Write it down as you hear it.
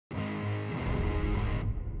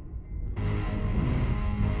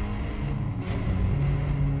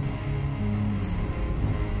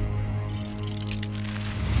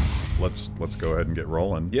let's go ahead and get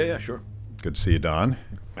rolling. Yeah, sure. Good to see you, Don.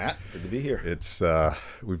 Matt, good to be here. It's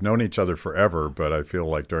we've known each other forever, but I feel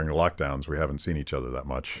like during the lockdowns we haven't seen each other that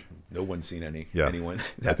much. No one's seen anyone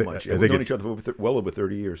I that think- much. I We've think known each other for well over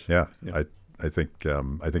 30 years. Yeah, Yeah. I think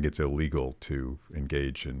it's illegal to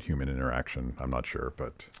engage in human interaction. I'm not sure,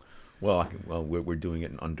 but Well, we're doing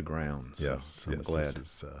it in underground. So, yes, so I'm yes, glad.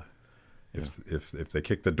 this is, if they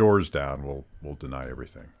kick the doors down, we'll deny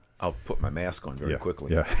everything. I'll put my mask on very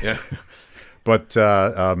quickly. Yeah. Yeah. But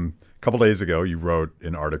a couple days ago, you wrote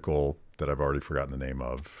an article that I've already forgotten the name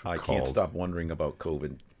of. I can't stop wondering about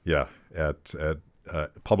COVID. Yeah,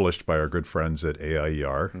 published by our good friends at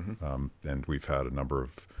AIER, Mm-hmm. and we've had a number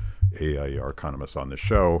of AIER economists on the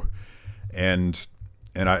show, and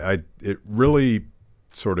it really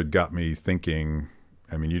sort of got me thinking.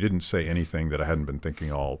 I mean, you didn't say anything that I hadn't been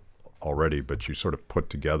thinking already, but you sort of put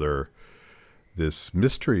together this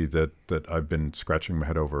mystery that I've been scratching my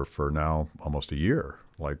head over for now almost a year.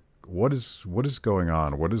 Like, what is going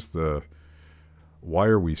on? Why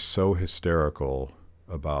are we so hysterical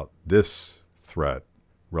about this threat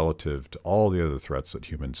relative to all the other threats that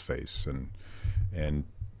humans face? And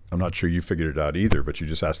I'm not sure you figured it out either, but you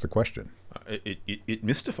just asked the question. It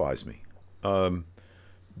mystifies me.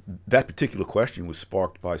 That particular question was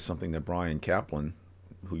sparked by something that Brian Kaplan,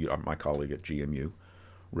 my colleague at GMU,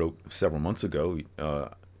 wrote several months ago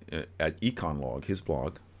at Econlog, his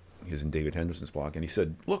blog, his and David Henderson's blog, and he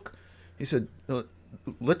said,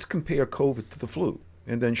 let's compare COVID to the flu,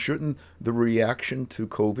 and then shouldn't the reaction to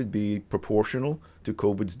COVID be proportional to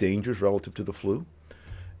COVID's dangers relative to the flu?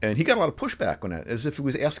 And he got a lot of pushback on that, as if he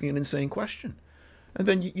was asking an insane question. And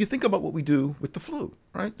then you think about what we do with the flu,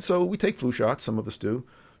 right? So we take flu shots, some of us do,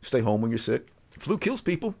 stay home when you're sick. Flu kills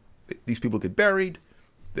people. These people get buried.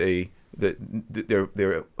 Their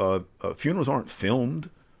funerals aren't filmed.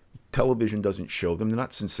 Television doesn't show them. They're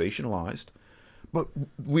not sensationalized. But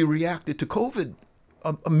we reacted to COVID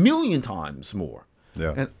a million times more.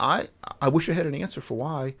 Yeah. And I wish I had an answer for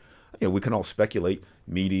why. We can all speculate.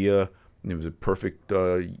 Media. It was a perfect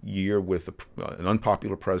year with an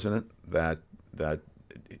unpopular president that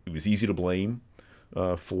it was easy to blame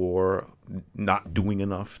for not doing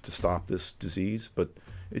enough to stop this disease. But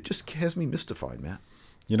it just has me mystified, Matt.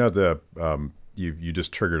 You know, you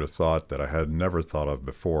just triggered a thought that I had never thought of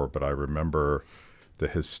before, but I remember the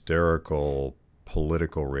hysterical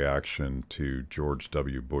political reaction to George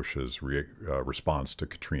W. Bush's response to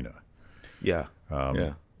Katrina. Yeah.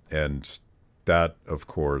 And that, of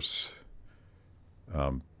course,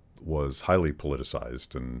 was highly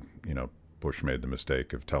politicized. And, Bush made the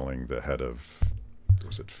mistake of telling the head of,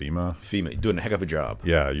 was it FEMA? FEMA, doing a heck of a job.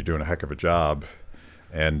 Yeah, you're doing a heck of a job.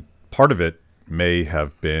 And part of it may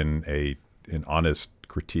have been an honest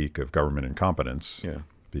critique of government incompetence. Yeah.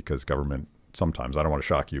 Because government sometimes, I don't want to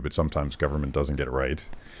shock you, but sometimes government doesn't get it right.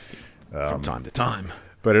 From time to time.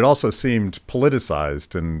 But it also seemed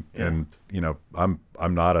politicized, and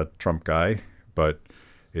I'm not a Trump guy, but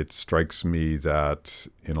it strikes me that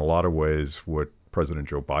in a lot of ways what President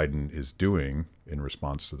Joe Biden is doing in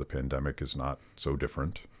response to the pandemic is not so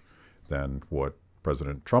different than what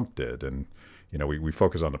President Trump did. And we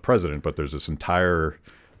focus on the president, but there's this entire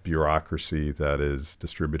bureaucracy that is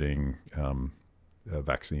distributing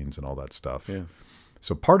vaccines and all that stuff. Yeah.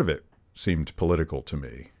 So part of it seemed political to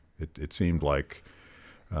me. It seemed like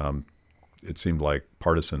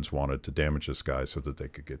partisans wanted to damage this guy so that they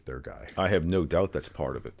could get their guy. I have no doubt that's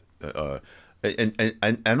part of it.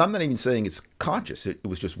 And I'm not even saying it's conscious. It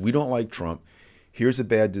was just, we don't like Trump. Here's a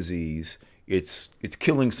bad disease. It's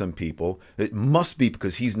killing some people. It must be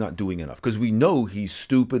because he's not doing enough. Because we know he's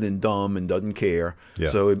stupid and dumb and doesn't care. Yeah.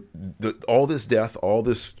 So all this death, all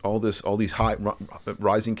these high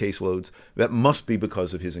rising caseloads, that must be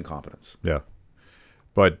because of his incompetence. Yeah,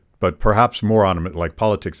 but perhaps more on like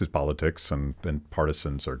politics is politics, and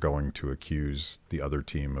partisans are going to accuse the other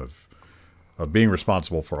team of being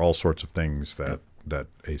responsible for all sorts of things that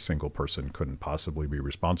a single person couldn't possibly be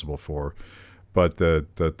responsible for. But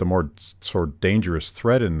the more sort of dangerous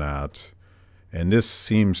threat in that, and this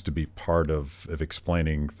seems to be part of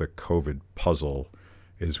explaining the COVID puzzle,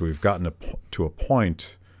 is we've gotten to a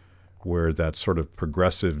point where that sort of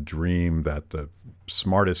progressive dream that the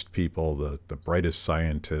smartest people, the brightest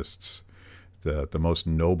scientists, the most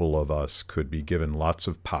noble of us could be given lots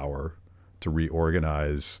of power to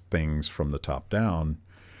reorganize things from the top down.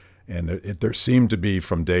 And there seemed to be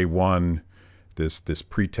from day one this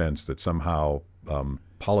pretense that somehow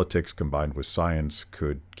politics combined with science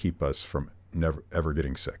could keep us from never ever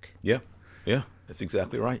getting sick. Yeah, that's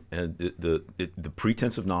exactly right. And the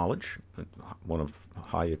pretense of knowledge, one of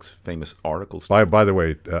Hayek's famous articles. By the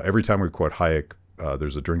way, every time we quote Hayek,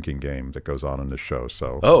 there's a drinking game that goes on in this show.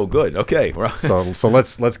 So Oh, good. Okay. Well, so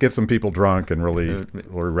let's get some people drunk and really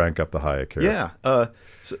rank up the Hayek here. yeah.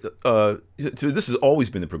 So this has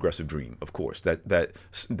always been the progressive dream, of course,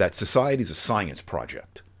 that society is a science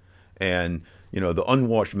project, and the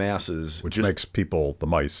unwashed masses, which makes people the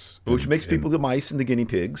mice, which makes people the mice and the guinea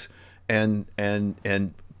pigs, and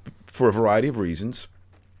for a variety of reasons,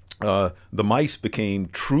 the mice became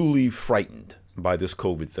truly frightened by this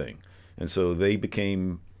COVID thing, and so they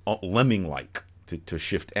became lemming-like to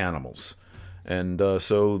shift animals, and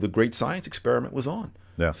so the great science experiment was on.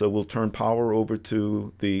 Yeah. So we'll turn power over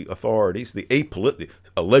to the authorities, the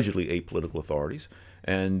allegedly apolitical authorities,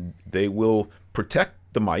 and they will protect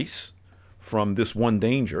the mice from this one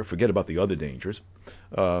danger. Forget about the other dangers,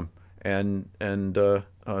 so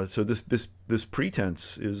this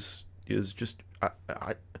pretense is just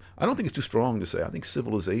I don't think it's too strong to say. I think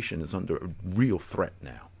civilization is under a real threat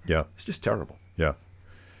now. Yeah, it's just terrible. Yeah,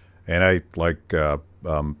 and I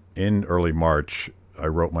in early March, I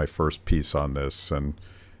wrote my first piece on this, and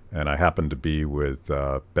I happened to be with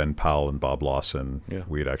Ben Powell and Bob Lawson. Yeah.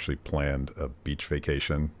 We had actually planned a beach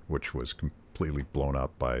vacation, which was completely blown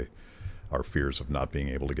up by our fears of not being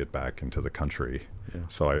able to get back into the country. Yeah.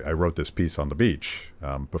 So I wrote this piece on the beach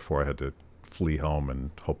before I had to flee home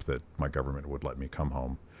and hope that my government would let me come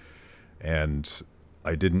home. And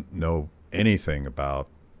I didn't know anything about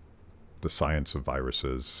the science of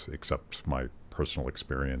viruses except my personal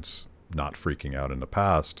experience not freaking out in the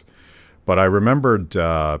past. But I remembered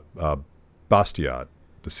Bastiat,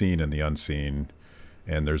 the seen and the unseen.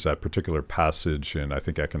 And there's that particular passage in, I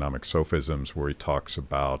think, Economic Sophisms where he talks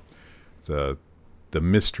about the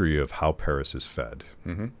mystery of how Paris is fed.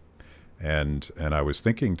 Mm-hmm. And I was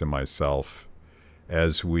thinking to myself,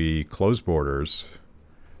 as we close borders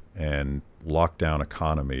and lock down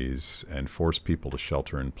economies and force people to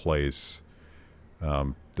shelter in place,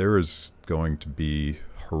 there is going to be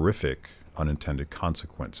horrific unintended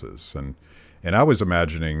consequences. And I was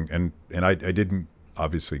imagining, and I didn't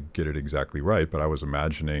obviously get it exactly right, but I was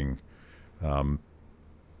imagining,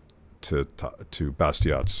 to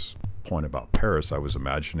Bastiat's point about Paris, I was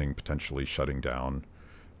imagining potentially shutting down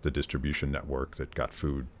the distribution network that got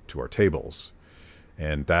food to our tables.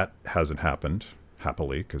 And that hasn't happened,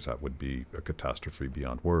 happily, because that would be a catastrophe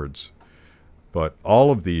beyond words. But all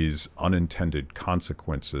of these unintended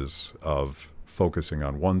consequences of focusing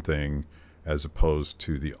on one thing as opposed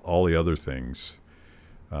to all the other things,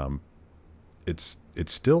 it's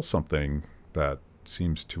still something that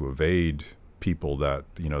seems to evade people that,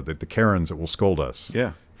 the Karens that will scold us.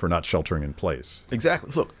 Yeah. For not sheltering in place.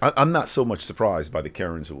 Exactly. Look, I'm not so much surprised by the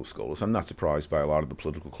Karens who will scold us. I'm not surprised by a lot of the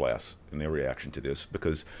political class and their reaction to this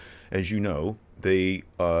because, as you know, they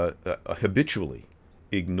habitually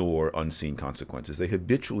ignore unseen consequences. They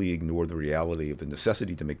habitually ignore the reality of the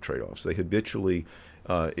necessity to make trade-offs. They habitually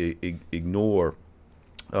ignore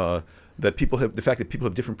the fact that people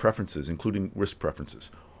have different preferences, including risk preferences.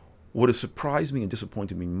 What has surprised me and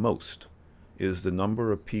disappointed me most is the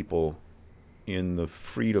number of people in the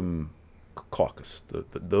Freedom Caucus,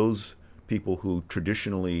 those people who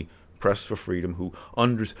traditionally press for freedom, who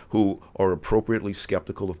are appropriately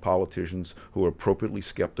skeptical of politicians, who are appropriately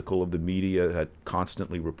skeptical of the media that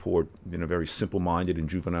constantly report in a very simple-minded and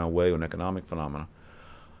juvenile way on economic phenomena.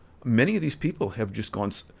 Many of these people have just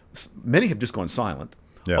gone silent.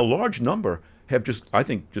 Yeah. A large number have just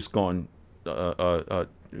gone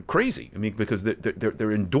crazy. I mean, because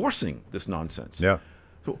they're endorsing this nonsense. Yeah.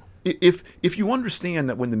 So if you understand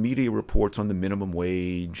that when the media reports on the minimum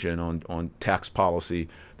wage and on tax policy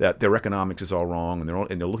that their economics is all wrong and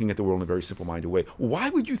they're looking at the world in a very simple-minded way,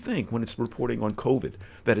 why would you think when it's reporting on COVID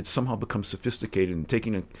that it's somehow become sophisticated and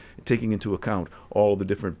taking into account all of the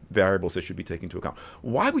different variables that should be taken into account?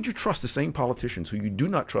 Why would you trust the same politicians who you do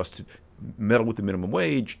not trust to meddle with the minimum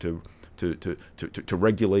wage, to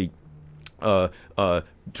regulate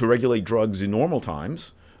drugs in normal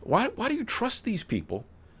times? Why do you trust these people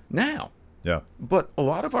now? Yeah. But a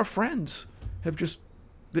lot of our friends have just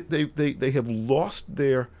they have lost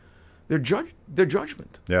their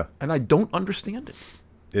judgment. Yeah. And I don't understand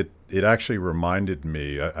it. It actually reminded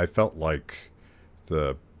me. I felt like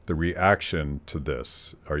the reaction to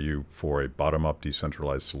this. Are you for a bottom-up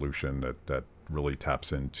decentralized solution that really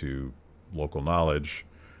taps into local knowledge,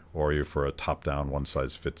 or are you for a top-down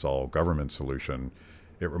one-size-fits-all government solution?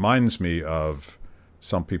 It reminds me of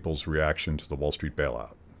some people's reaction to the Wall Street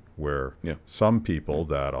bailout, where some people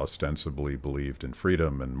that ostensibly believed in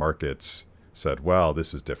freedom and markets said, well,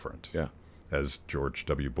 this is different. Yeah. As George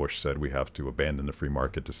W. Bush said, we have to abandon the free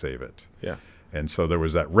market to save it. Yeah. And so there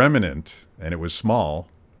was that remnant, and it was small,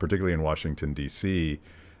 particularly in Washington, D.C.,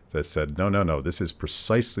 that said, no, no, no, this is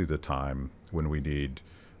precisely the time when we need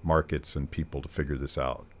markets and people to figure this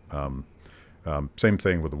out. Same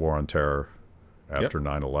thing with the war on terror after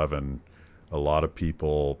 9/11. A lot of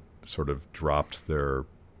people sort of dropped their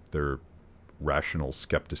rational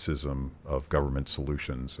skepticism of government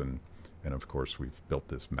solutions, and of course we've built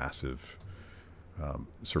this massive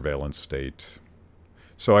surveillance state.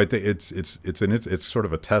 So I think it's sort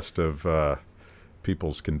of a test of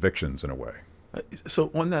people's convictions in a way.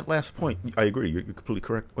 So on that last point, I agree. You're completely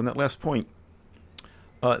correct. On that last point,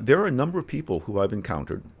 there are a number of people who I've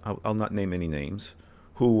encountered, I'll not name any names,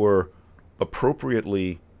 who were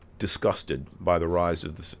appropriately disgusted by the rise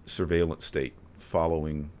of the surveillance state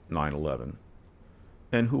following 9/11,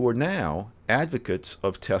 and who are now advocates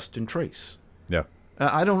of test and trace. Yeah.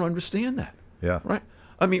 I don't understand that. Yeah. Right?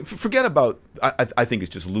 I mean, forget about, I think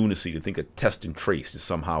it's just lunacy to think a test and trace is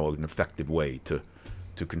somehow an effective way to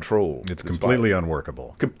control. It's completely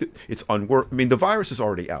unworkable. It's I mean, the virus is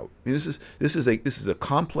already out. I mean, this is a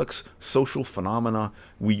complex social phenomena.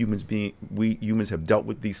 We humans have dealt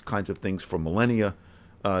with these kinds of things for millennia.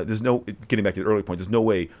 There's no, getting back to the earlier point, there's no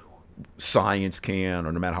way science can,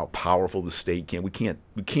 or no matter how powerful the state can, we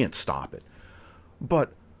can't stop it.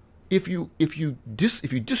 But if you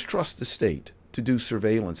distrust the state to do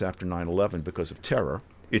surveillance after 9/11 because of terror,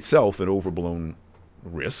 itself an overblown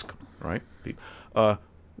risk, right?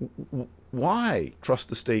 Why trust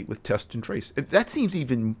the state with test and trace? That seems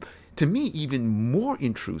to me even more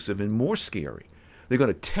intrusive and more scary. They're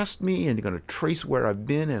going to test me and they're going to trace where I've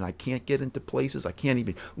been, and I can't get into places. I can't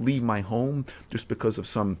even leave my home just because of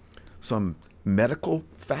some medical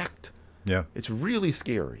fact. Yeah. It's really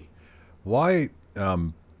scary. Why,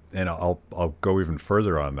 and I'll go even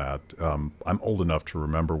further on that. I'm old enough to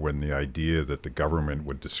remember when the idea that the government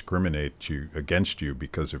would discriminate against you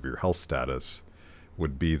because of your health status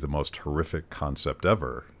would be the most horrific concept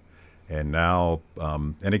ever. And now,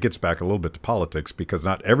 and it gets back a little bit to politics, because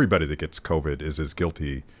not everybody that gets COVID is as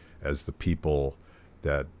guilty as the people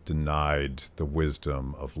that denied the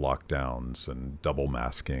wisdom of lockdowns and double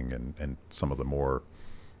masking and some of the more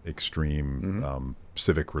extreme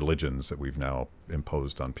civic religions that we've now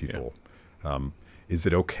imposed on people. Yeah. Is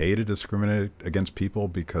it okay to discriminate against people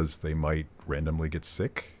because they might randomly get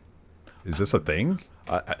sick? Is this a thing?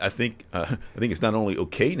 I think it's not only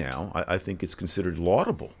okay now. I think it's considered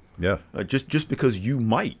laudable. Yeah. Just because you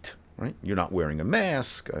might, right? You're not wearing a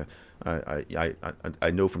mask.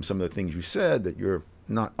 I know from some of the things you said that you're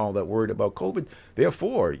not all that worried about COVID.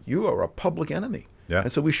 Therefore, you are a public enemy. Yeah.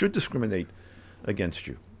 And so we should discriminate against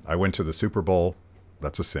you. I went to the Super Bowl.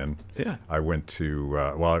 That's a sin. Yeah. I went to,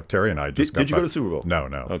 well, Terry and I just got Did you go to the Super Bowl? No,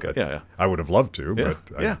 no. Okay. Yeah. I would have loved to,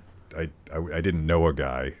 Yeah. but I didn't know a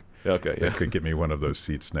guy that could get me one of those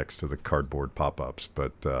seats next to the cardboard pop-ups.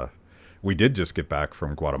 But we did just get back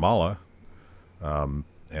from Guatemala. And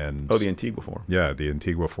the Antigua Forum. Yeah, the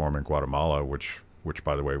Antigua Forum in Guatemala, which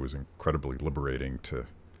by the way was incredibly liberating to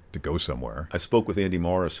go somewhere. I spoke with Andy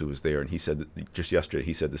Morris, who was there, and he said that just yesterday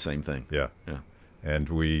he said the same thing. Yeah.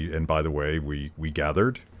 And by the way, we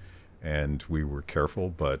gathered, and we were careful,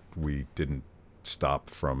 but we didn't stop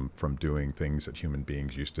from doing things that human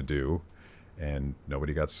beings used to do, and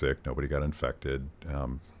nobody got sick, nobody got infected.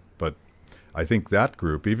 But I think that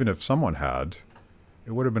group, even if someone had,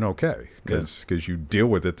 it would have been okay, because you deal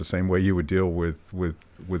with it the same way you would deal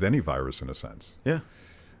with any virus in a sense. Yeah.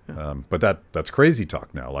 But that's crazy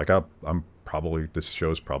talk now. Like I'm probably, this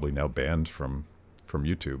show's probably now banned from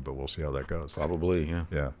YouTube, but we'll see how that goes. Probably, yeah.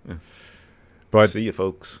 Yeah. But see you,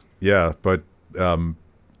 folks. Yeah, but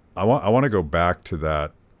I want to go back to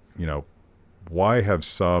that. Why have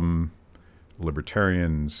some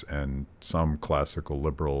libertarians and some classical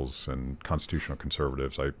liberals and constitutional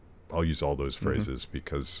conservatives, I'll use all those phrases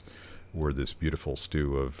because we're this beautiful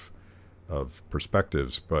stew of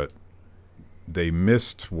perspectives, but they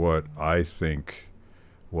missed what I think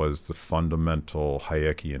was the fundamental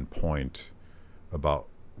Hayekian point about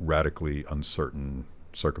radically uncertain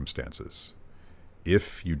circumstances.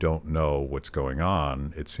 If you don't know what's going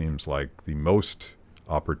on, it seems like the most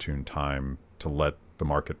opportune time to let the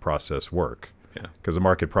market process work. Yeah. Because the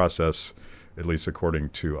market process, at least according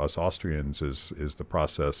to us Austrians, is the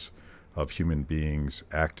process of human beings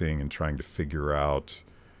acting and trying to figure out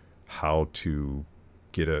how to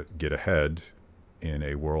get ahead in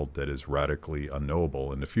a world that is radically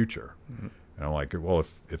unknowable in the future. And I'm like, well,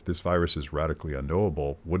 if this virus is radically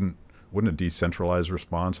unknowable, wouldn't a decentralized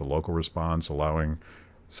response, a local response, allowing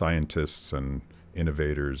scientists and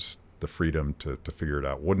innovators the freedom to figure it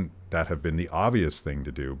out. Wouldn't that have been the obvious thing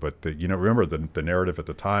to do? But remember the narrative at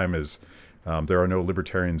the time is there are no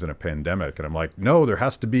libertarians in a pandemic, and I'm like, no, there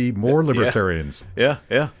has to be more libertarians. Yeah.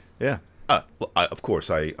 Of course,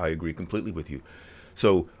 I agree completely with you.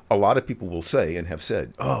 So a lot of people will say and have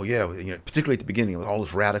said, oh yeah, particularly at the beginning, with all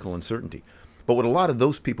this radical uncertainty. But what a lot of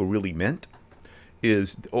those people really meant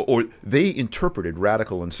is, or they interpreted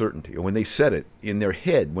radical uncertainty, or when they said it in their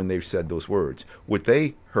head, when they said those words, what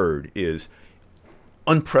they heard is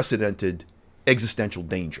unprecedented existential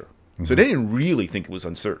danger. Mm-hmm. So they didn't really think it was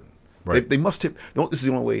uncertain. Right. They must have, this is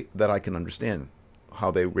the only way that I can understand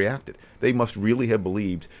how they reacted. They must really have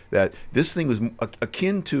believed that this thing was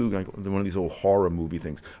akin to one of these old horror movie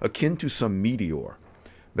things, akin to some meteor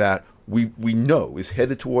that we know is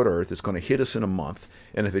headed toward Earth. It's going to hit us in a month,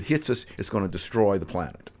 and if it hits us, it's going to destroy the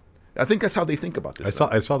planet. I think that's how they think about this.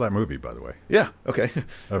 I saw that movie, by the way. Yeah. Okay.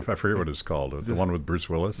 I forget what it's called. The one with Bruce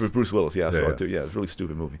Willis. With Bruce Willis. Yeah, I saw it too. Yeah, it's a really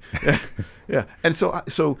stupid movie. Yeah. And so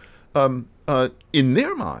in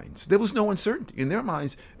their minds, there was no uncertainty. In their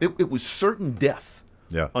minds, it was certain death.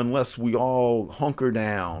 Yeah. Unless we all hunker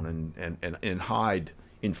down and hide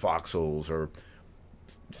in foxholes or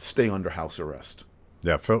stay under house arrest.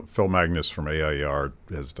 Yeah, Phil Magnus from AIER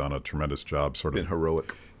has done a tremendous job, sort of been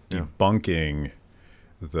heroic, debunking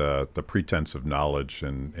the pretense of knowledge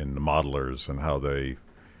in the modelers and how they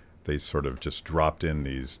sort of just dropped in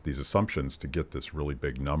these assumptions to get this really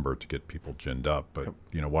big number to get people ginned up. But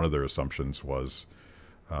one of their assumptions was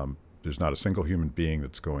there's not a single human being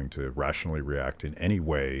that's going to rationally react in any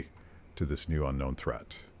way to this new unknown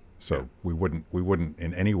threat. So we wouldn't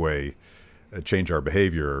in any way change our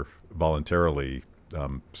behavior voluntarily.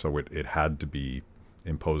 So it had to be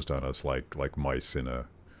imposed on us like mice in a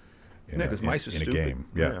mice are stupid. Game.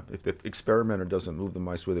 Yeah. If the experimenter doesn't move the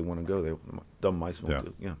mice where they want to go, dumb mice won't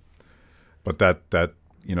do. Yeah. But that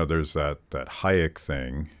there's that Hayek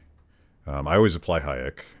thing. I always apply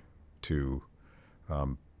Hayek to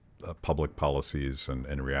public policies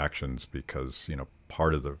and reactions because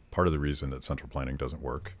part of the reason that central planning doesn't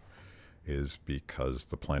work is because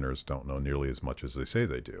the planners don't know nearly as much as they say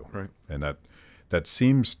they do. Right. And that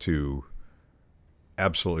seems to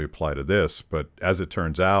absolutely apply to this, but as it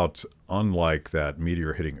turns out, unlike that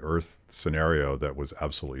meteor hitting Earth scenario that was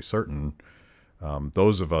absolutely certain,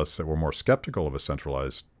 those of us that were more skeptical of a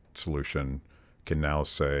centralized solution can now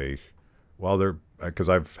say, well, because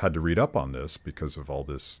I've had to read up on this because of all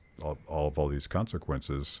these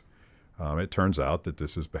consequences. It turns out that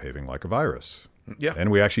this is behaving like a virus. Yeah.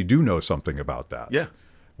 And we actually do know something about that. Yeah.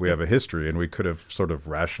 We have a history, and we could have sort of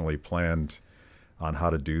rationally planned on how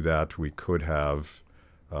to do that. We could have,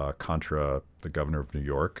 contra the governor of New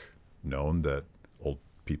York, known that old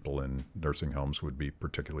people in nursing homes would be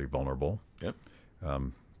particularly vulnerable. Yep.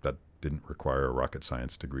 That didn't require a rocket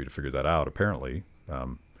science degree to figure that out, apparently.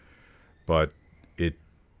 But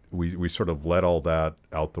we sort of let all that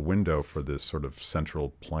out the window for this sort of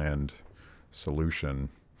central planned solution,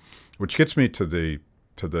 which gets me to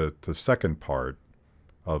the second part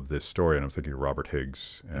of this story, and I'm thinking of Robert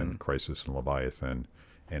Higgs and Crisis and Leviathan,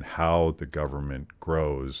 and how the government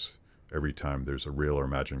grows every time there's a real or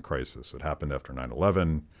imagined crisis. It happened after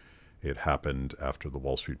 9/11. It happened after the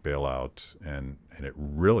Wall Street bailout, and it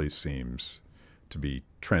really seems to be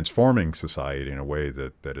transforming society in a way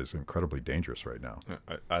that is incredibly dangerous right now.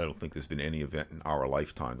 I don't think there's been any event in our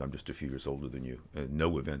lifetime, I'm just a few years older than you,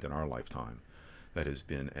 no event in our lifetime that has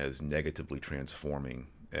been as negatively transforming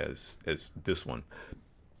as this one.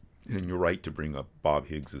 And you're right to bring up Bob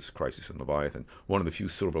Higgs's Crisis and Leviathan. One of the few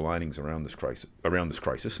silver linings around this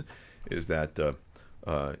crisis is that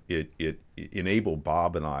it enabled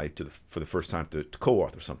Bob and I for the first time to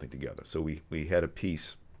co-author something together. So we had a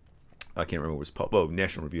piece, I can't remember what it was,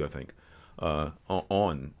 National Review, I think,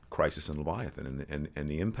 on Crisis and Leviathan and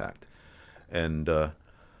the impact. And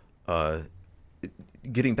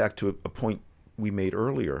getting back to a point we made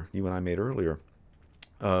earlier, you and I made earlier,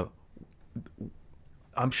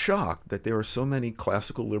 I'm shocked that there are so many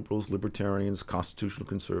classical liberals, libertarians, constitutional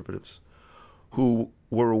conservatives who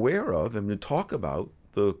were aware of and would talk about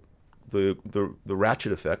the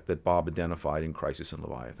ratchet effect that Bob identified in Crisis and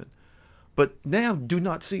Leviathan, but now do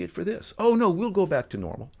not see it for this. Oh no, we'll go back to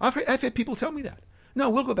normal. I've had people tell me that. No,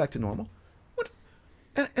 we'll go back to normal. What?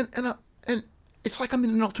 And it's like I'm in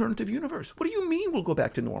an alternative universe. What do you mean we'll go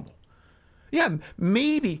back to normal? Yeah,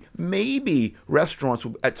 maybe restaurants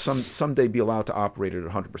will at someday be allowed to operate at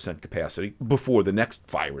 100% capacity before the next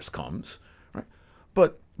virus comes, right?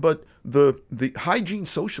 But the hygiene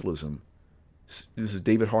socialism, this is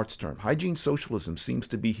David Hart's term, hygiene socialism seems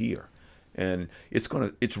to be here, and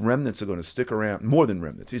its remnants are going to stick around. More than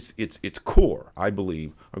remnants, its core, I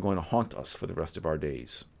believe, are going to haunt us for the rest of our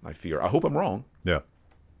days. I fear. I hope I'm wrong. Yeah,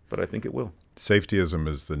 but I think it will. Safetyism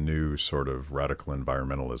is the new sort of radical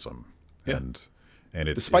environmentalism, Yeah.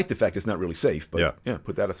 and despite the fact it's not really safe. But yeah,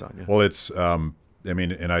 put that aside. Yeah. Well, it's I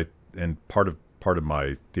mean, and part of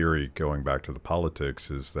my theory going back to the politics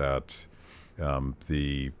is that I'm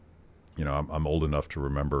old enough to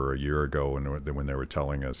remember a year ago when they were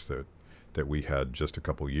telling us that we had just a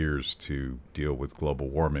couple years to deal with global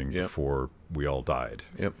warming before we all died.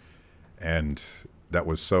 Yep. And that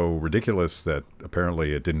was so ridiculous that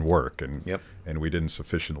apparently it didn't work, and we didn't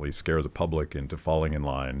sufficiently scare the public into falling in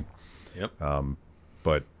line. Yep.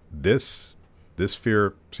 But this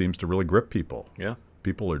fear seems to really grip people. Yeah.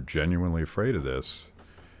 People are genuinely afraid of this,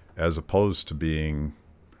 as opposed to being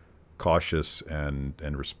cautious and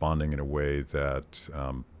responding in a way that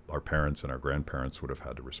our parents and our grandparents would have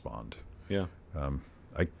had to respond. Yeah.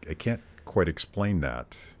 I can't quite explain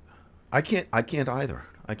that. I can't either.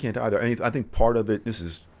 And I think part of it, this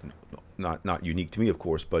is not unique to me, of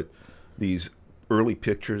course, but these early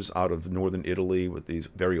pictures out of northern Italy with these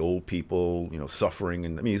very old people, suffering,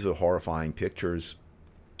 and I mean, these are horrifying pictures,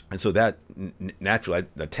 and so that naturally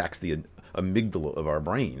attacks the amygdala of our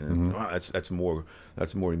brain, and that's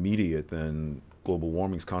more immediate than global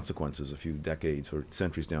warming's consequences a few decades or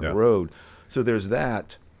centuries down the road. So there's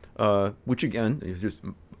that, which again is just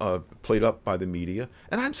played up by the media,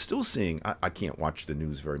 and I'm still seeing. I can't watch the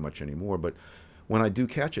news very much anymore, but when I do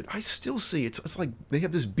catch it, I still see it's like they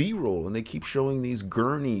have this B-roll and they keep showing these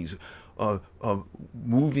gurneys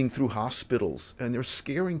moving through hospitals, and they're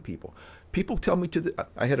scaring people. People tell me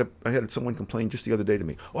I had someone complain just the other day to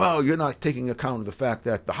me, well, you're not taking account of the fact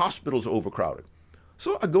that the hospitals are overcrowded.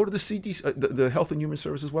 So I go to the CDC, the Health and Human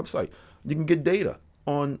Services website. You can get data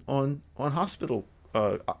on hospital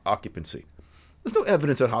occupancy. There's no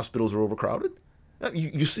evidence that hospitals are overcrowded.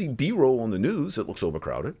 You see B-roll on the news, it looks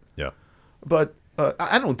overcrowded. Yeah. But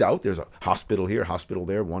I don't doubt there's a hospital here, hospital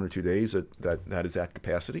there, 1 or 2 days that is at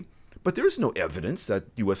capacity. But there is no evidence that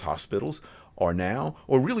U.S. hospitals are now,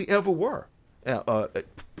 or really ever were,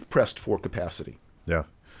 pressed for capacity. Yeah.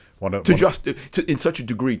 In such a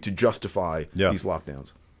degree to justify these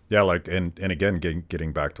lockdowns. Yeah, and again,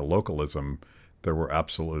 getting back to localism, there were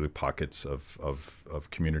absolutely pockets of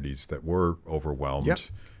communities that were overwhelmed,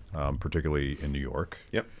 particularly in New York.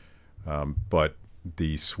 Yep. But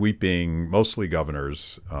the sweeping, mostly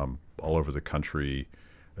governors all over the country,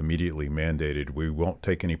 immediately mandated we won't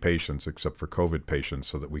take any patients except for COVID patients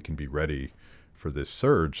so that we can be ready for this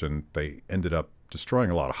surge. And they ended up destroying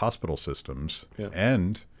a lot of hospital systems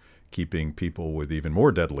and keeping people with even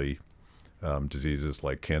more deadly diseases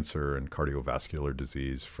like cancer and cardiovascular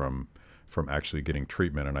disease from actually getting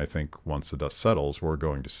treatment. And I think once the dust settles, we're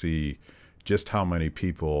going to see just how many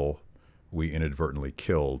people we inadvertently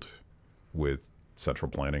killed with central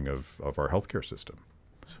planning of our healthcare system.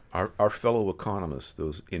 Our fellow economists,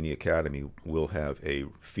 those in the academy, will have a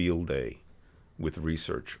field day with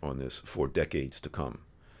research on this for decades to come.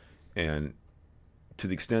 And to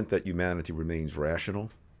the extent that humanity remains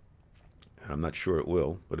rational, and I'm not sure it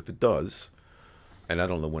will, but if it does, and I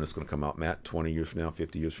don't know when it's going to come out, Matt, 20 years from now,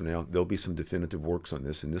 50 years from now, there'll be some definitive works on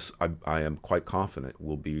this. And this, I am quite confident,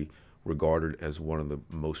 will be regarded as one of the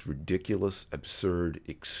most ridiculous, absurd,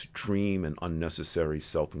 extreme, and unnecessary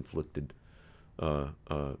self-inflicted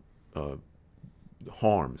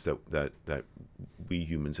harms that we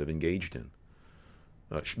humans have engaged in.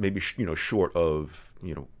 Maybe short of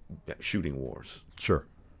shooting wars. Sure,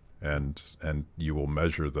 and you will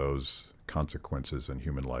measure those consequences in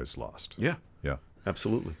human lives lost. Yeah, yeah,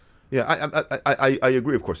 absolutely. Yeah, I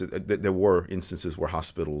agree. Of course, that there were instances where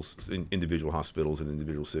hospitals, individual hospitals in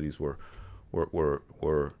individual cities, were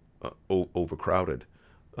overcrowded,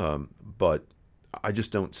 but I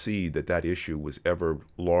just don't see that issue was ever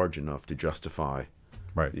large enough to justify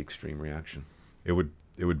the extreme reaction. It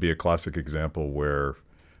would be a classic example where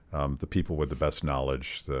the people with the best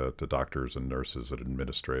knowledge, the doctors and nurses and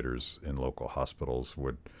administrators in local hospitals,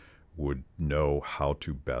 would know how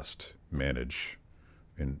to best manage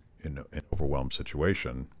in an overwhelmed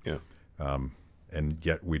situation. Yeah. And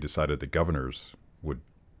yet we decided that governors would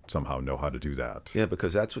somehow know how to do that. Yeah,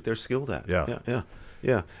 because that's what they're skilled at. Yeah.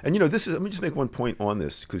 Yeah. And this is, let me just make one point on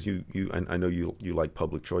this, because I know you like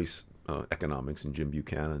public choice economics and Jim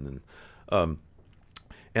Buchanan,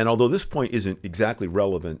 and although this point isn't exactly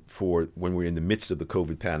relevant for when we're in the midst of the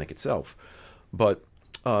COVID panic itself, but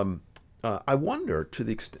I wonder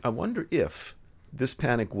if this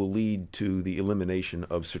panic will lead to the elimination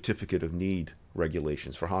of certificate of need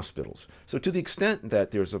regulations for hospitals. So to the extent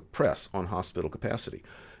that there's a press on hospital capacity,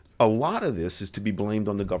 a lot of this is to be blamed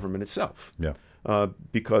on the government itself. Yeah.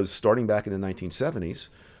 Because starting back in the 1970s,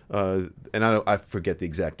 and I forget the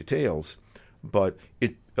exact details, but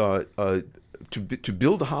to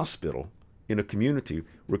build a hospital in a community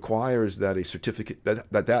requires that a certificate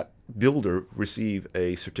that builder receive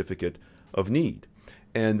a certificate of need,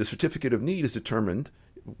 and the certificate of need is determined,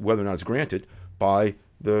 whether or not it's granted, by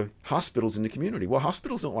the hospitals in the community. Well,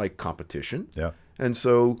 hospitals don't like competition. Yeah. And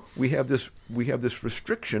so we have this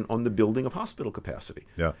restriction on the building of hospital capacity.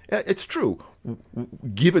 Yeah. It's true.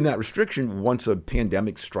 Given that restriction, once a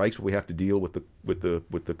pandemic strikes, we have to deal with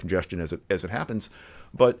the congestion as it happens.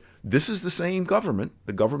 But this is the same government,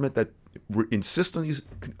 the government that insists on these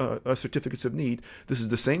certificates of need. This is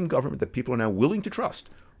the same government that people are now willing to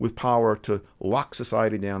trust with power to lock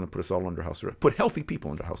society down and put us all under house arrest, put healthy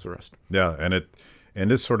people under house arrest. Yeah, and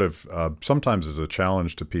this sort of sometimes is a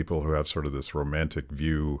challenge to people who have sort of this romantic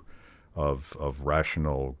view of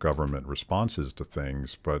rational government responses to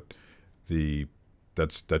things. But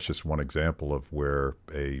that's just one example of where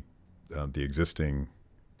the existing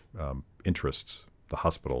interests, the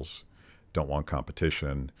hospitals, don't want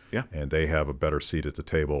competition. Yeah. And they have a better seat at the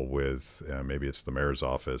table with maybe it's the mayor's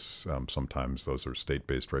office. Sometimes those are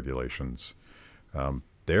state-based regulations.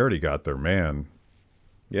 They already got their man.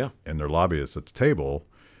 Yeah. And their lobbyists at the table,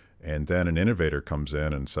 and then an innovator comes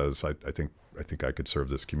in and says, I think I could serve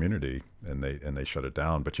this community, and they shut it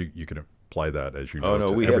down. But you can apply that, as you know. Oh no,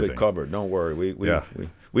 we everything. have it covered. Don't worry.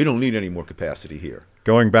 We don't need any more capacity here.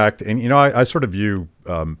 Going back to, and I sort of view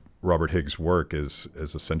Robert Higgs' work as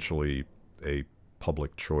essentially a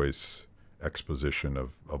public choice exposition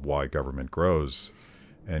of why government grows.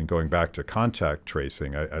 And going back to contact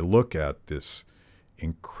tracing, I look at this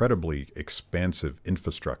incredibly expansive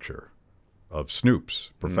infrastructure of snoops,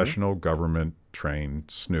 professional government trained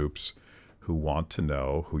snoops who want to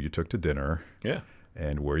know who you took to dinner, yeah,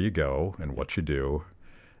 and where you go and what you do.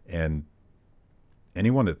 And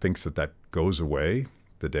anyone that thinks that goes away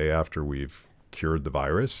the day after we've cured the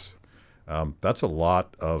virus, that's a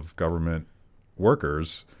lot of government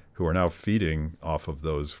workers who are now feeding off of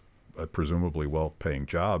those presumably well-paying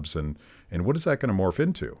jobs. And what is that going to morph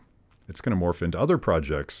into? It's going to morph into other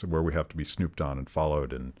projects where we have to be snooped on and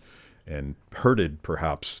followed and herded,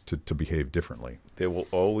 perhaps, to behave differently. There will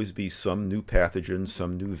always be some new pathogen,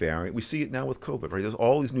 some new variant. We see it now with COVID, right? There's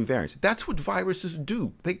all these new variants. That's what viruses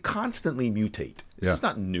do. They constantly mutate. This is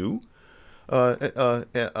not new.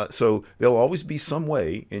 So there'll always be some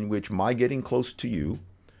way in which my getting close to you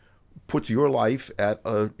puts your life at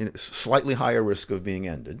a slightly higher risk of being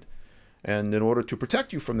ended. And in order to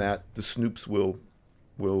protect you from that, the snoops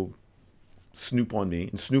will snoop on me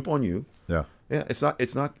and snoop on you. Yeah. Yeah, it's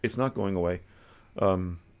not going away.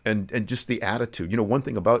 And just the attitude. One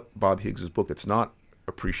thing about Bob Higgs's book that's not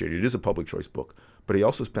appreciated, it is a public choice book, but he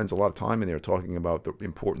also spends a lot of time in there talking about the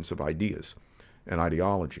importance of ideas and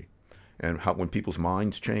ideology, and how when people's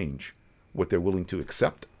minds change, what they're willing to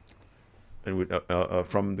accept and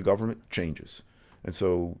from the government changes. And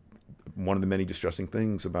so one of the many distressing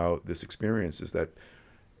things about this experience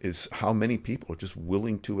is how many people are just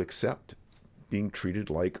willing to accept being treated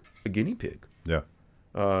like a guinea pig. Yeah.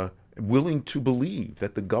 Willing to believe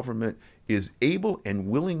that the government is able and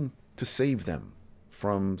willing to save them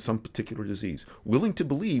from some particular disease. Willing to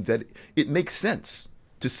believe that it makes sense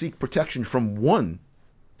to seek protection from one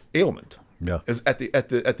ailment, as at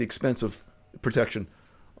the expense of protection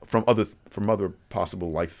from other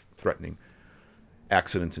possible life-threatening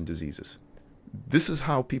accidents and diseases. This is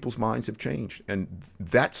how people's minds have changed, and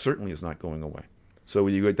that certainly is not going away. So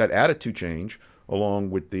you get that attitude change along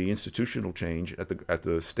with the institutional change at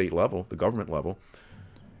the state level, the government level.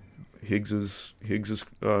 Higgs's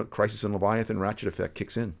crisis in Leviathan ratchet effect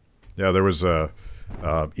kicks in. Yeah, there was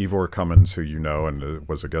Ivor Cummins, who you know and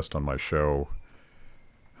was a guest on my show,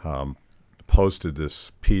 posted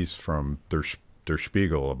this piece from Der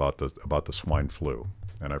Spiegel about the swine flu,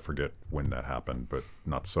 and I forget when that happened, but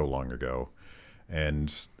not so long ago.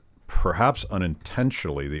 And perhaps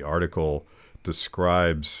unintentionally, the article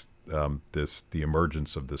describes the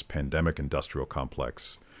emergence of this pandemic industrial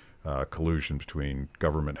complex, collusion between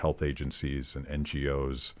government health agencies and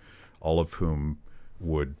NGOs, all of whom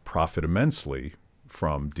would profit immensely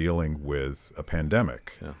from dealing with a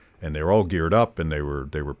pandemic. Yeah. And they were all geared up, and they were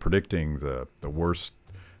predicting the worst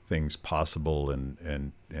things possible,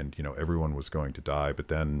 and everyone was going to die. But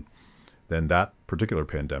then that particular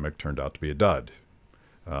pandemic turned out to be a dud.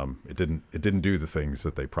 It didn't do the things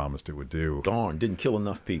that they promised it would do. Darn, didn't kill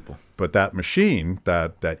enough people. But that machine,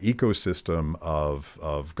 that ecosystem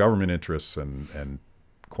of government interests and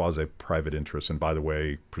quasi-private interests. And by the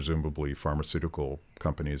way, presumably pharmaceutical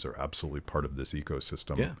companies are absolutely part of this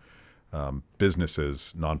ecosystem. Yeah.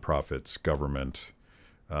 Businesses, nonprofits, government,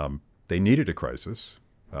 they needed a crisis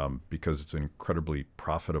because it's an incredibly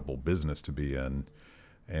profitable business to be in.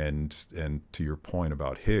 And to your point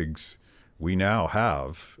about Higgs, we now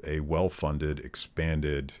have a well-funded,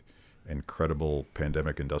 expanded, incredible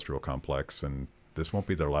pandemic industrial complex, and this won't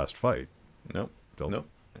be their last fight. No. They'll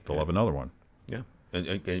have another one. Yeah,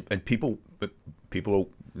 and people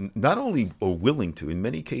not only are willing to, in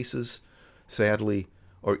many cases, sadly,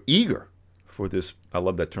 are eager for this. I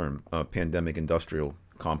love that term, pandemic industrial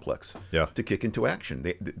complex. Yeah. To kick into action.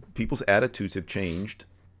 People's attitudes have changed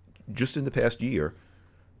just in the past year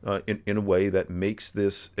in a way that makes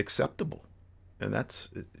this acceptable, and that's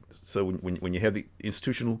so when you have the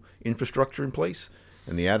institutional infrastructure in place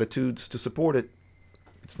and the attitudes to support it,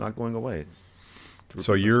 it's not going away.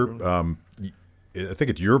 So you're, I think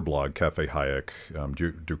it's your blog, Cafe Hayek.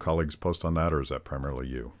 Do colleagues post on that, or is that primarily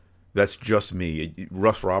you? That's just me.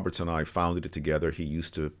 Russ Roberts and I founded it together. He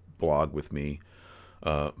used to blog with me,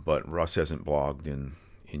 but Russ hasn't blogged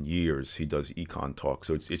in years. He does econ talk,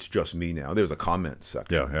 so it's just me now. There's a comment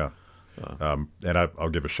section. Yeah. And I'll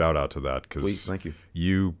give a shout out to that because thank you.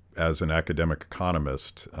 You, as an academic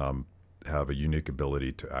economist, have a unique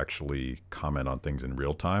ability to actually comment on things in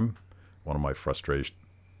real time. One of my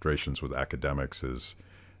frustrations with academics is,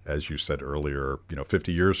 as you said earlier,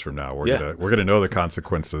 50 years from now, we're gonna know the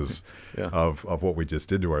consequences of what we just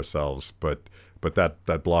did to ourselves. But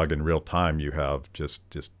that blog in real time, you have just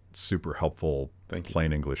super helpful,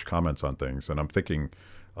 plain English comments on things. And I'm thinking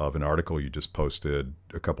of an article you just posted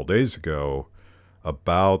a couple days ago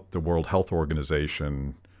about the World Health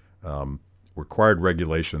Organization required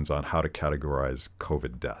regulations on how to categorize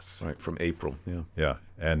COVID deaths. Right, from April. Yeah. Yeah,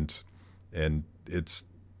 and it's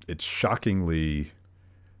shockingly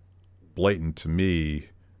blatant to me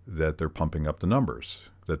that they're pumping up the numbers,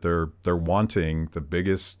 that they're wanting the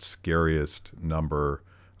biggest, scariest number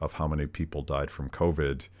of how many people died from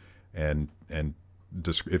COVID, and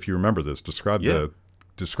if you remember this, describe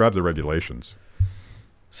the regulations.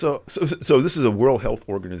 So this is a World Health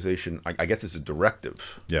Organization. I guess it's a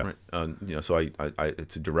directive. Yeah. Right? So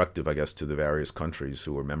it's a directive, I guess, to the various countries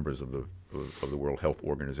who are members of the World Health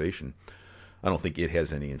Organization. I don't think it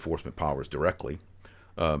has any enforcement powers directly,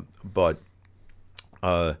 but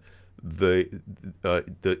at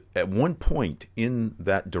one point in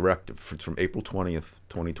that directive, it's from April 20th,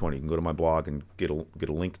 2020. You can go to my blog and get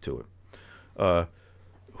a link to it.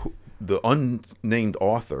 The unnamed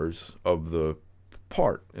authors of the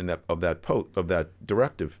part of that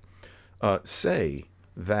directive say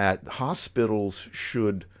that hospitals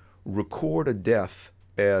should record a death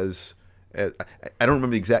as I don't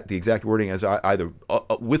remember the exact wording, as either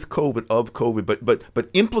with COVID, of COVID, but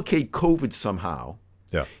implicate COVID somehow.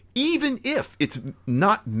 Yeah. Even if it's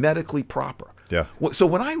not medically proper. Yeah. So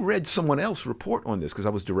when I read someone else report on this, because I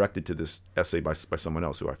was directed to this essay by someone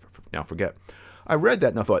else who I now forget, I read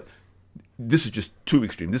that and I thought, this is just too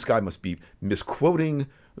extreme. This guy must be misquoting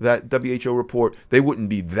that WHO report. They wouldn't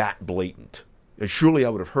be that blatant. And surely I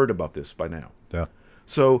would have heard about this by now. Yeah.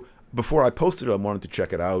 So before I posted it, I wanted to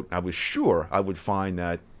check it out. I was sure I would find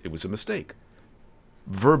that it was a mistake.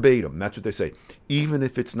 Verbatim, that's what they say, even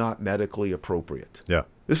if it's not medically appropriate. Yeah.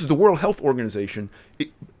 This is the World Health Organization,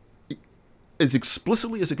 as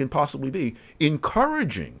explicitly as it can possibly be,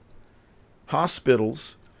 encouraging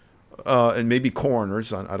hospitals and maybe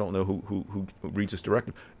coroners, I don't know who reads this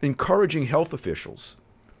directive, encouraging health officials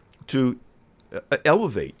to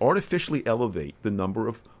artificially elevate the number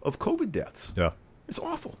of COVID deaths. Yeah. It's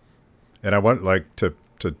awful. And I want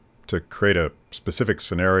to create a specific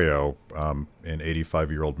scenario. An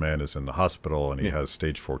 85-year-old man is in the hospital and he has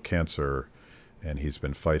stage 4 cancer, and he's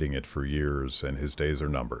been fighting it for years, and his days are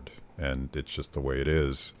numbered, and it's just the way it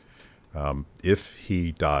is. If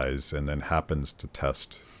he dies and then happens to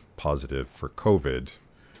test positive for COVID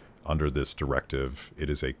under this directive, it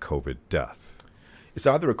is a COVID death. It's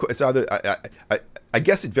either I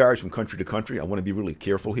guess it varies from country to country. I want to be really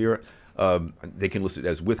careful here. They can list it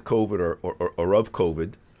as with COVID or of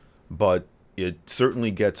COVID, but it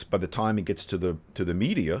certainly gets, by the time it gets to the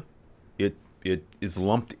media, it is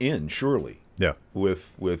lumped in surely. Yeah.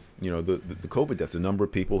 With the COVID deaths, the number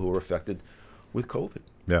of people who are affected with COVID.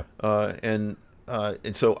 Yeah. And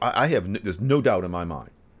so there's no doubt in my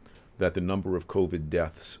mind that the number of COVID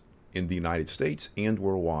deaths in the United States and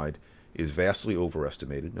worldwide is vastly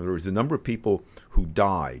overestimated. In other words, the number of people who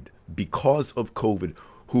died because of COVID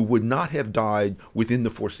who would not have died within the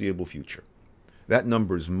foreseeable future, that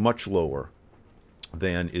number is much lower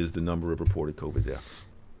than is the number of reported COVID deaths.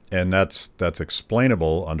 And that's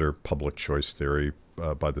explainable under public choice theory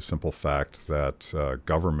by the simple fact that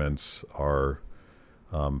governments are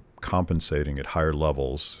compensating at higher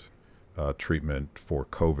levels treatment for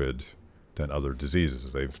COVID than other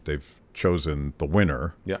diseases. They've chosen the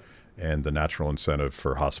winner, Yeah. and the natural incentive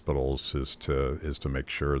for hospitals is to make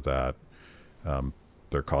sure that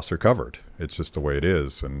their costs are covered. It's just the way it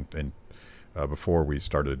is. And before we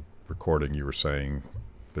started recording, you were saying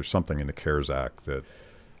there's something in the CARES Act that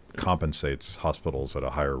compensates hospitals at a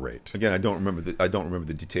higher rate. Again, I don't remember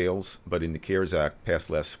the details, but in the CARES Act passed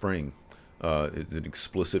last spring, there's an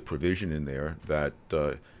explicit provision in there that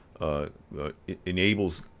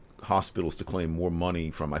enables hospitals to claim more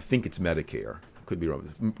money from, I think it's Medicare, could be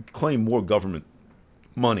wrong, claim more government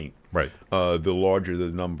money. Right. The larger the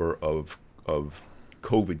number of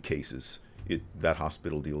COVID cases that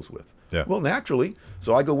hospital deals with. Yeah. Well, naturally,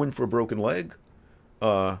 so I go in for a broken leg.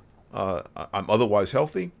 I'm otherwise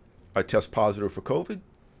healthy. I test positive for COVID.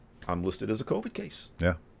 I'm listed as a COVID case.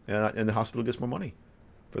 Yeah. And the hospital gets more money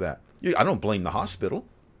for that. I don't blame the hospital,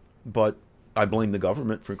 but I blame the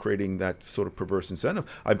government for creating that sort of perverse incentive.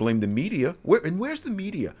 I blame the media. Where's the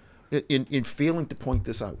media in failing to point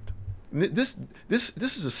this out? This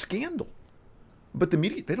is a scandal. But the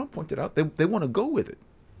media, they don't point it out. They want to go with it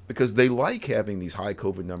because they like having these high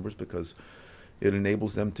COVID numbers because it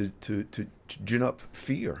enables them to gin up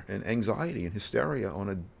fear and anxiety and hysteria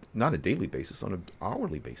on not a daily basis, on an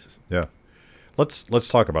hourly basis. Yeah. Let's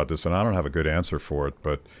talk about this, and I don't have a good answer for it,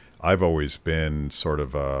 but I've always been sort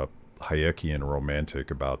of a Hayekian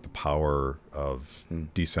romantic about the power of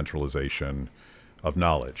decentralization of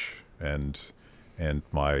knowledge. And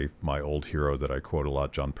my old hero that I quote a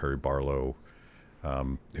lot, John Perry Barlow,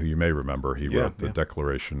 who you may remember, he wrote the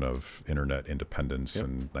Declaration of Internet Independence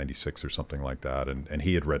in '96 or something like that, and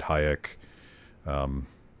he had read Hayek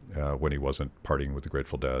when he wasn't partying with the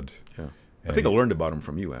Grateful Dead. Yeah. I think I learned about him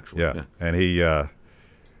from you, actually. Yeah. And he,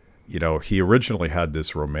 he originally had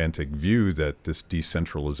this romantic view that this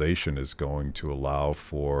decentralization is going to allow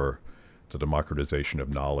for the democratization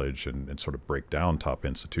of knowledge and sort of break down top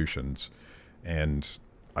institutions. And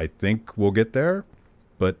I think we'll get there.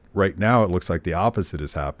 But right now it looks like the opposite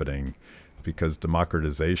is happening because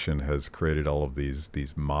democratization has created all of these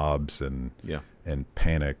mobs and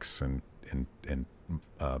panics and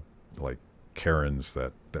like Karens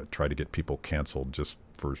that try to get people canceled just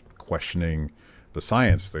for questioning the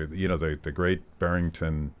science. The Great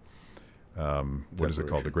Barrington, what is it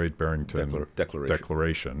called? The Great Barrington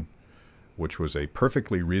Declaration, which was a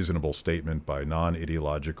perfectly reasonable statement by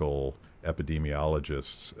non-ideological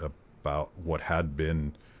epidemiologists about what had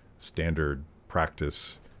been standard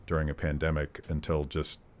practice during a pandemic until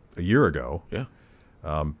just a year ago. Yeah.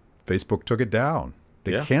 Facebook took it down.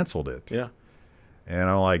 They canceled it. Yeah. And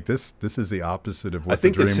I'm like, this is the opposite of what I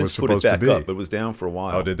think the dream was supposed to be. Up. It was down for a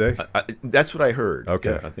while. Oh, did they? That's what I heard.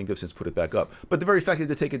 Okay. Yeah, I think they've since put it back up. But the very fact that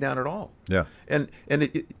they take it down at all. Yeah. And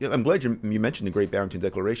I'm glad you mentioned the Great Barrington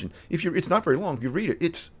Declaration. It's not very long. If you read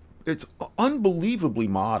it, it's unbelievably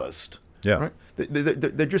modest. Yeah. Right?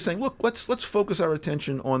 They're just saying, look, let's focus our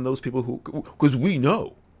attention on those people because we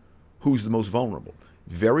know who's the most vulnerable.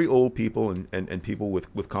 Very old people and people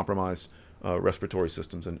with compromised respiratory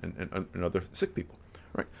systems and other sick people,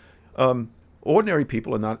 right? Ordinary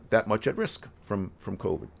people are not that much at risk from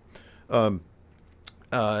COVID.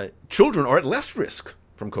 Children are at less risk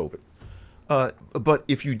from COVID. But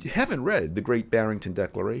if you haven't read the Great Barrington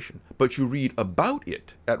Declaration, but you read about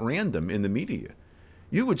it at random in the media,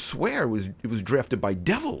 you would swear it was drafted by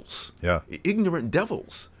devils, ignorant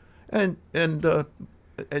devils, and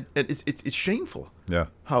it's shameful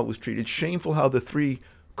how it was treated. It's shameful how the three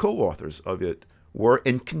co-authors of it were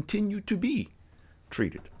and continue to be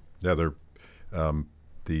treated. Yeah, they're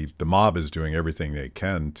the mob is doing everything they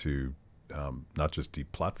can to not just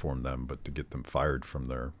deplatform them, but to get them fired from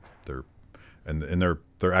their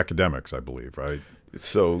they're academics, I believe, right?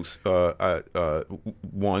 So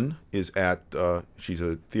one is at she's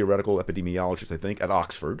a theoretical epidemiologist, I think, at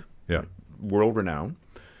Oxford. Yeah, world renowned.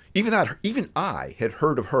 Even I had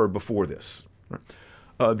heard of her before this. Right?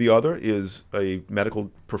 The other is a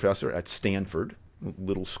medical professor at Stanford, a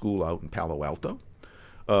little school out in Palo Alto.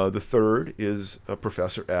 The third is a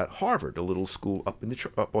professor at Harvard, a little school up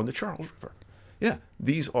on the Charles River. Yeah,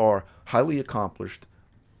 these are highly accomplished,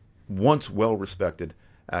 once well-respected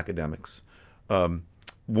academics. The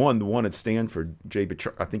one at Stanford,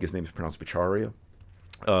 I think his name is pronounced Bacharya.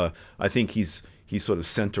 I think he's sort of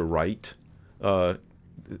center-right.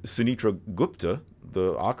 Sunitra Gupta,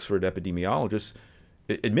 the Oxford epidemiologist,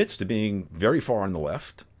 admits to being very far on the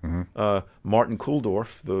left. Mm-hmm. Martin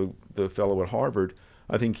Kulldorff, the fellow at Harvard,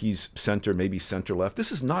 I think he's center, maybe center left.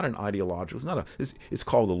 This is not an ideological. It's not a. It's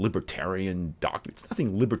called a libertarian document. It's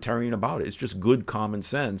nothing libertarian about it. It's just good common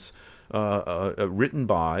sense, written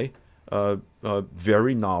by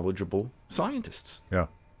very knowledgeable scientists. Yeah.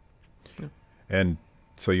 And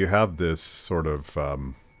so you have this sort of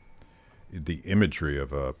the imagery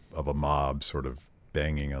of a mob sort of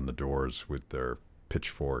banging on the doors with their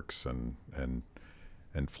pitchforks and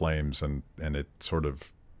flames, and it sort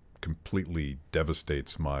of completely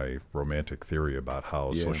devastates my romantic theory about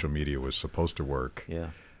how social media was supposed to work.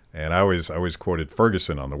 Yeah. And I always quoted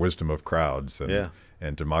Ferguson on the wisdom of crowds,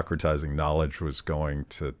 and democratizing knowledge was going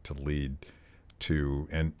to lead to,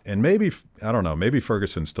 and maybe, I don't know, maybe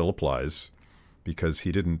Ferguson still applies, because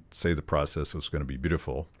he didn't say the process was going to be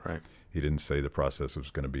beautiful. Right. He didn't say the process was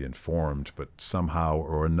going to be informed, but somehow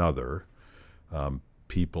or another,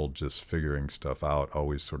 people just figuring stuff out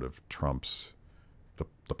always sort of trumps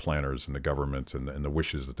the planners and the governments and the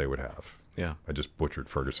wishes that they would have. Yeah. I just butchered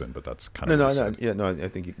Ferguson, but that's kind of what I said. I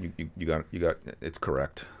think you got it's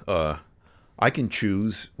correct. I can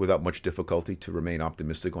choose without much difficulty to remain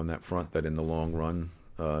optimistic on that front, that in the long run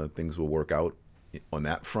things will work out on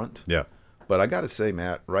that front. Yeah. But I got to say,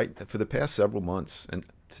 Matt, right, for the past several months, and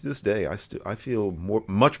to this day, I feel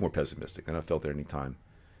much more pessimistic than I've felt at any time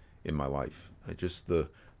in my life. Just the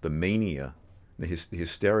mania, the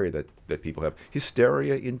hysteria that people have.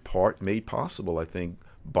 Hysteria in part made possible, I think,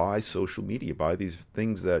 by social media, by these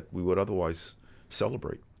things that we would otherwise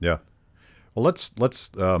celebrate. Yeah. Well, let's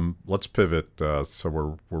pivot. So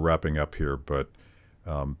we're wrapping up here, but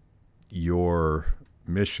your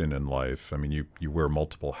mission in life, I mean, you wear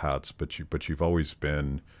multiple hats, but you've always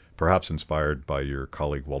been, perhaps inspired by your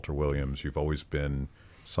colleague Walter Williams, you've always been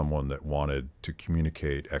someone that wanted to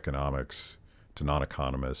communicate economics to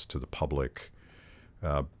non-economists, to the public,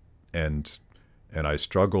 and I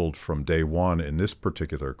struggled from day one in this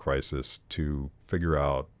particular crisis to figure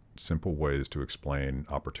out simple ways to explain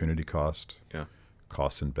opportunity cost,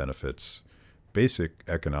 costs and benefits, basic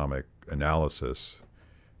economic analysis.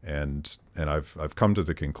 And I've come to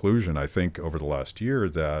the conclusion, I think, over the last year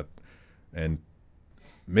that, and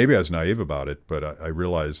maybe I was naive about it, but I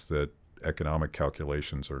realized that economic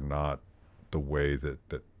calculations are not the way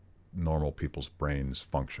that normal people's brains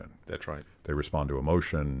function. That's right. They respond to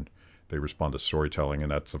emotion, they respond to storytelling,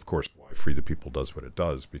 and that's, of course, why Free the People does what it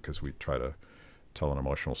does, because we try to tell an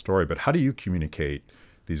emotional story. But how do you communicate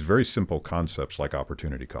these very simple concepts like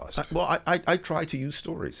opportunity cost? I try to use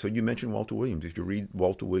stories. So you mentioned Walter Williams. If you read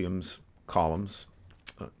Walter Williams' columns,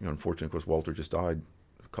 unfortunately, of course, Walter just died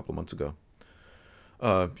a couple of months ago.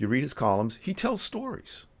 If you read his columns, he tells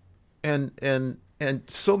stories, and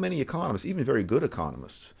so many economists, even very good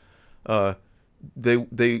economists, they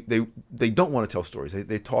don't want to tell stories.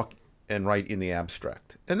 They talk and write in the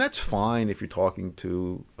abstract, and that's fine if you're talking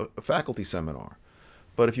to a faculty seminar.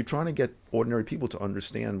 But if you're trying to get ordinary people to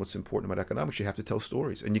understand what's important about economics, you have to tell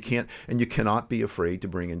stories, and you cannot be afraid to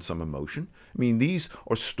bring in some emotion. I mean, these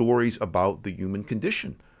are stories about the human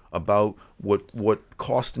condition, about what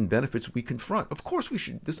costs and benefits we confront. Of course, we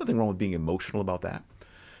should. There's nothing wrong with being emotional about that.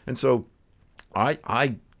 And so,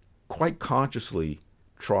 I quite consciously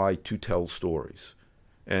try to tell stories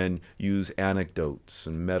and use anecdotes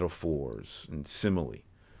and metaphors and simile.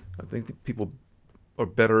 I think that people are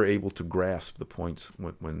better able to grasp the points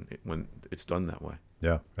when it's done that way.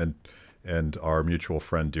 Yeah, and our mutual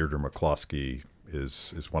friend Deirdre McCloskey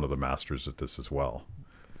is one of the masters at this as well.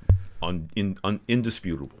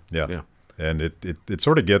 Indisputable. Yeah. And it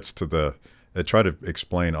sort of gets to I try to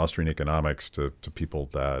explain Austrian economics to people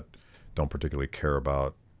that don't particularly care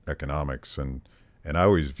about economics, and I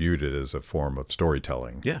always viewed it as a form of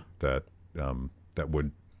storytelling. Yeah. That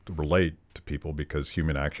would relate to people, because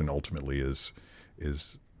human action ultimately is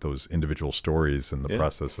those individual stories and the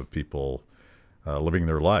process of people living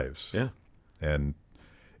their lives. Yeah. And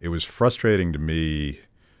it was frustrating to me,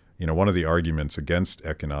 one of the arguments against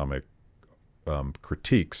economic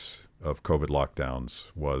critiques of COVID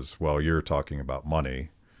lockdowns was, well, you're talking about money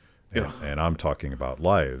and I'm talking about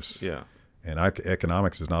lives. Yeah. And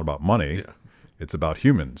economics is not about money. Yeah. It's about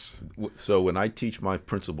humans. So when I teach my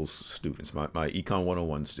principal students, my Econ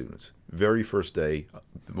 101 students, very first day,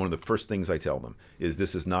 one of the first things I tell them is,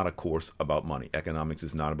 this is not a course about money. Economics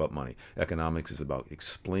is not about money. Economics is about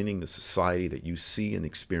explaining the society that you see and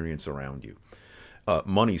experience around you.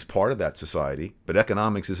 Money's part of that society, but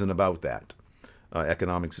economics isn't about that.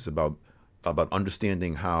 Economics is about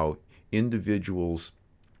understanding how individuals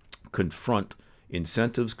confront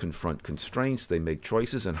incentives, confront constraints, they make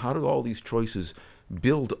choices, and how do all these choices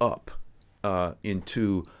build up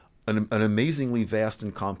into an amazingly vast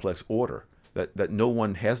and complex order that no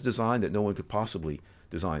one has designed, that no one could possibly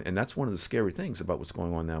design. And that's one of the scary things about what's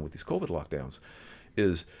going on now with these COVID lockdowns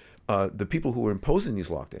is the people who are imposing these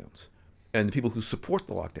lockdowns and the people who support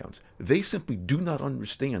the lockdowns, they simply do not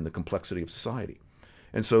understand the complexity of society.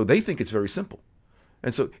 And so they think it's very simple.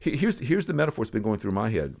 And so here's the metaphor that's been going through my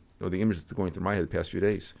head, or the image that's been going through my head the past few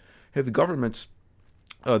days. Have the governments,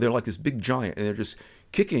 they're like this big giant, and they're just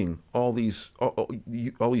kicking all these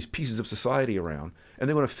pieces of society around, and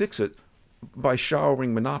they're going to fix it by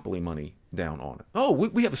showering monopoly money down on it. Oh,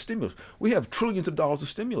 we have a stimulus. We have trillions of dollars of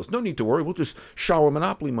stimulus. No need to worry. We'll just shower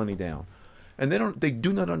monopoly money down. And they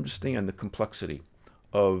do not understand the complexity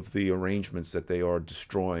of the arrangements that they are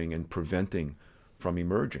destroying and preventing from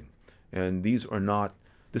emerging. And this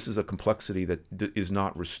is a complexity that is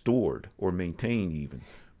not restored or maintained even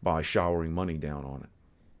by showering money down on it.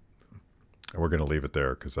 And we're going to leave it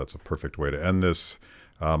there because that's a perfect way to end this.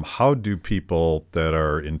 How do people that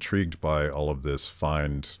are intrigued by all of this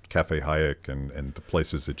find Cafe Hayek and the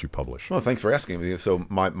places that you publish? Well, thanks for asking me. So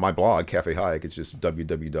my blog, Cafe Hayek, is just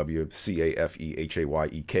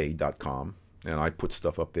www.cafehayek.com. And I put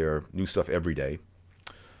stuff up there, new stuff every day.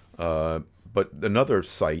 But another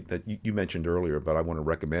site that you mentioned earlier, but I want to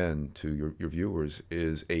recommend to your viewers,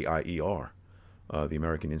 is AIER, the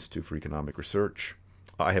American Institute for Economic Research.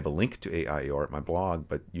 I have a link to AIER at my blog,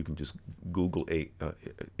 but you can just Google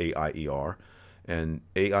AIER. And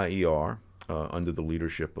AIER, under the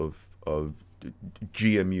leadership of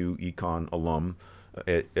GMU Econ alum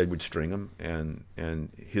Edward Stringham and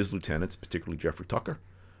his lieutenants, particularly Jeffrey Tucker,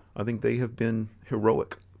 I think they have been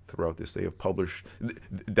heroic throughout this. They have published,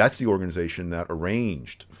 that's the organization that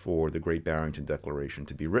arranged for the Great Barrington Declaration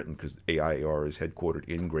to be written, because AIER is headquartered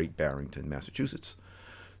in Great Barrington, Massachusetts.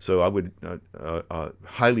 So I would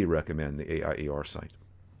highly recommend the AIER site.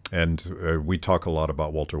 And we talk a lot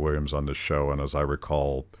about Walter Williams on this show, and as I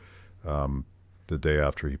recall, the day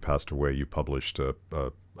after he passed away, you published a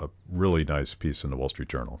really nice piece in the Wall Street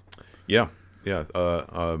Journal. Yeah. Yeah,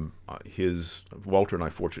 Walter and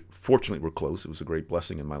I fortunately were close. It was a great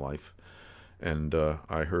blessing in my life. And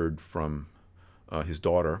I heard from his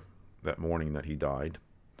daughter that morning that he died.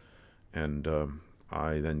 And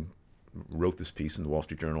I then wrote this piece, and the Wall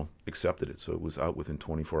Street Journal accepted it. So it was out within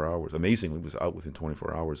 24 hours. Amazingly, it was out within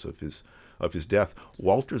 24 hours of his death.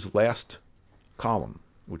 Walter's last column,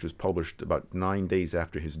 which was published about 9 days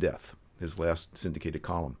after his death, his last syndicated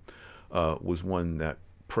column, was one that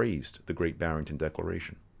praised the Great Barrington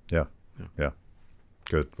Declaration. Yeah.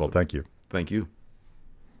 Good. Well, thank you. Thank you.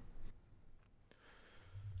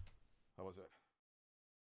 How was that?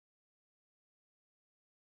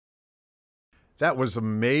 That was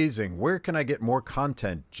amazing. Where can I get more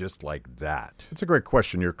content just like that? It's a great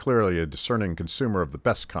question. You're clearly a discerning consumer of the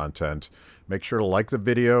best content. Make sure to like the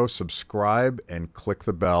video, subscribe, and click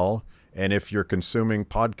the bell. And if you're consuming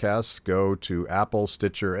podcasts, go to Apple,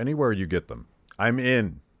 Stitcher, anywhere you get them. I'm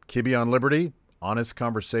in. Kibbe on Liberty, honest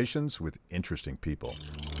conversations with interesting people.